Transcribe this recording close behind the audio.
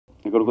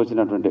ఇక్కడికి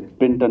వచ్చినటువంటి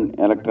print and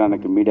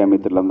electronic media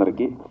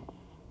మిత్రులందరికీ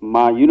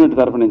మా యూనిట్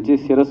తరఫు నుంచి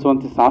శిరస్సు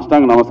వంచి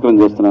సాష్టాంగ నమస్కారం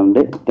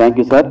చేస్తున్నానండి. Thank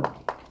you sir.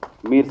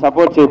 మీరు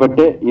సపోర్ట్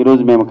చేయబట్టే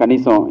ఈరోజు మేము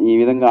కనీసం ఈ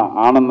విధంగా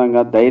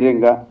ఆనందంగా,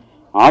 ధైర్యంగా,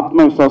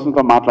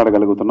 ఆత్మవిశ్వాసంతో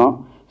మాట్లాడగలుగుతున్నాం.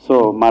 సో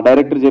మా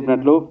డైరెక్టర్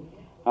చెప్పినట్లు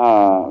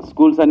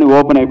స్కూల్స్ అన్నీ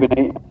ఓపెన్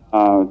అయిపోయినాయి.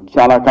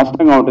 చాలా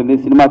కష్టంగా ఉంటుంది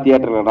సినిమా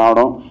థియేటర్కి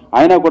రావడం.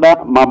 అయినా కూడా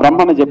మా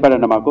బ్రహ్మన్న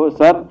చెప్పాడండి మాకు,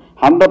 సార్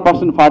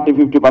 100%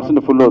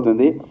 40-50% ఫుల్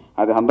అవుతుంది.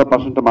 అది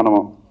 100%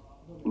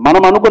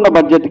 మనం అనుకున్న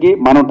బడ్జెట్కి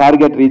మనం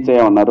టార్గెట్ రీచ్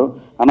అయ్యామన్నారు.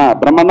 అన్న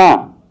Brahmanna,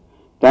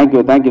 thank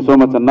you so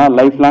much అన్న.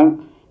 లైఫ్ లాంగ్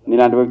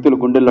ఇలాంటి వ్యక్తులు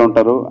గుండెల్లో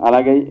ఉంటారు.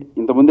 అలాగే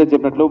ఇంతకుముందే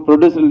చెప్పినట్లు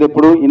ప్రొడ్యూసర్లు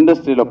ఎప్పుడు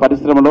ఇండస్ట్రీలో,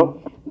 పరిశ్రమలో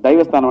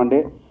దైవస్థానం అండి.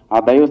 ఆ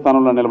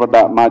దైవస్థానంలో నిలబడ్డ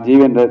మా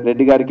జీవన్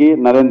రెడ్డి గారికి,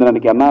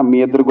 నరేంద్రనికి అన్న, మీ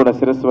ఇద్దరు కూడా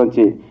శిరస్సు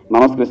వంచి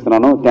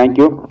నమస్కరిస్తున్నాను. Thank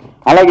you.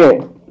 అలాగే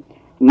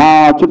నా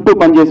చుట్టూ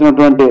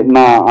పనిచేసినటువంటి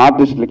నా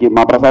ఆర్టిస్టులకి,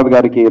 మా ప్రసాద్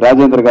గారికి,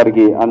 రాజేంద్ర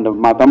గారికి, అండ్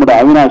మా తమ్ముడు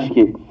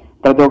అవినాష్కి,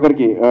 ప్రతి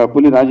ఒక్కరికి,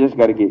 పులి రాజేష్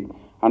గారికి,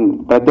 అండ్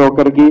ప్రతి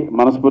ఒక్కరికి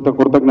మనస్ఫూర్తిగా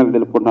కృతజ్ఞతలు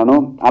తెలుపుకుంటున్నాను.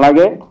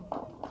 అలాగే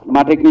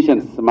మా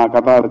టెక్నీషియన్స్, మా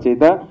కథా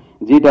రచయిత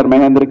జీటర్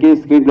మహేంద్రకి,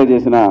 స్క్రీన్ ప్లే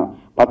చేసిన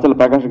పచ్చల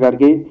ప్రకాష్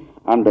గారికి,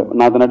 అండ్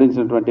నాతో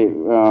నటించినటువంటి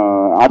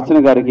అర్చన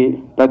గారికి,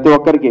 ప్రతి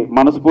ఒక్కరికి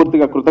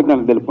మనస్ఫూర్తిగా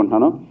కృతజ్ఞతలు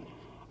తెలుపుకుంటున్నాను.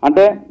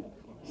 అంటే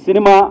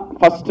సినిమా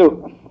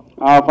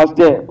ఫస్ట్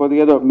డే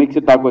కొద్దిగా ఏదో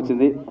మిక్స్డ్ టాక్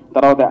వచ్చింది,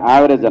 తర్వాత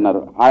యావరేజ్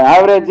అన్నారు. ఆ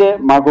యావరేజే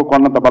మాకు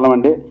కొన్నంత బలం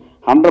అండి.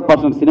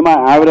 100% సినిమా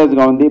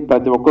యావరేజ్గా ఉంది.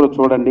 ప్రతి ఒక్కరూ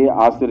చూడండి,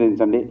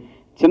 ఆశీర్వదించండి.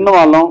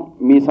 చిన్నవాళ్ళం,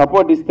 మీ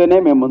సపోర్ట్ ఇస్తేనే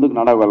మేము ముందుకు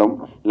నడవగలం,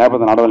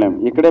 లేకపోతే నడవలేం.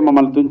 ఇక్కడే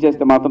మమ్మల్ని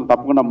తుంచేస్తే మాత్రం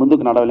తప్పకుండా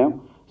ముందుకు నడవలేం.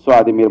 సో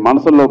అది మీరు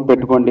మనసులో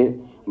పెట్టుకోండి,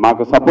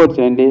 మాకు సపోర్ట్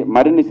చేయండి,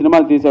 మరిన్ని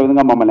సినిమాలు తీసే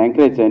విధంగా మమ్మల్ని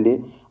ఎంకరేజ్ చేయండి,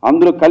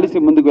 అందరూ కలిసి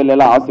ముందుకు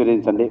వెళ్ళేలా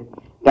ఆశీర్వదించండి.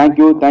 Thank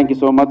you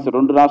so much.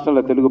 2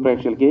 రాష్ట్రాల తెలుగు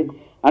ప్రేక్షకులకి,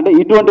 అంటే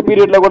ఇటువంటి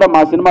పీరియడ్లో కూడా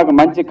మా సినిమాకి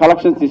మంచి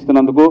కలెక్షన్స్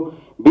ఇస్తున్నందుకు,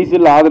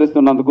 బీసీలో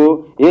ఆదరిస్తున్నందుకు,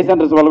 ఏ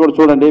సెంటర్స్ వాళ్ళు కూడా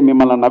చూడండి,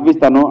 మిమ్మల్ని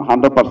నవ్విస్తాను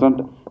 100%.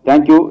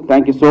 Thank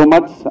you so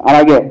much.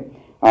 అలాగే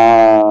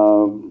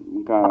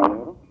ఇంకా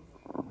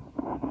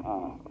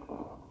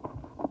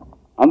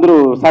అందరూ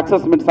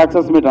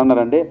సక్సెస్ మీట్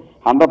అన్నారండి.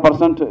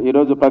 100%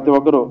 ఈరోజు ప్రతి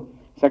ఒక్కరు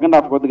సెకండ్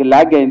హాఫ్ కొద్దిగా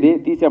ల్యాగ్ అయింది,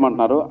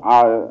 తీసేయమంటున్నారు. ఆ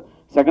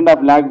సెకండ్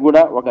హాఫ్ ల్యాగ్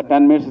కూడా ఒక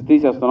 10 minutes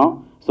తీసేస్తున్నాం.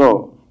 సో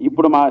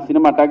ఇప్పుడు మా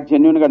సినిమా టాక్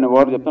జెన్యున్గా నేను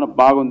ఓవర్ చెప్తున్నా,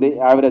 బాగుంది,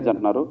 యావరేజ్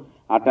అంటున్నారు.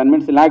 ఆ 10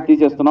 minutes ల్యాగ్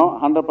తీసేస్తున్నాం.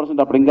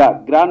 100% అప్పుడు ఇంకా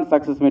గ్రాండ్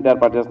సక్సెస్ మీట్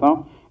ఏర్పాటు చేస్తాం.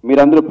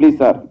 మీరందరూ ప్లీజ్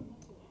సార్,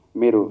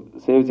 మీరు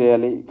సేవ్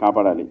చేయాలి,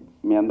 కాపాడాలి.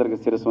 మీ అందరికీ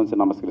శిరస్సు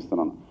వంచి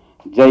నమస్కరిస్తున్నాను.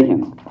 జై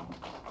Hind.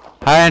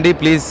 Hi Andy,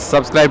 please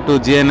subscribe to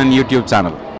GNN YouTube channel.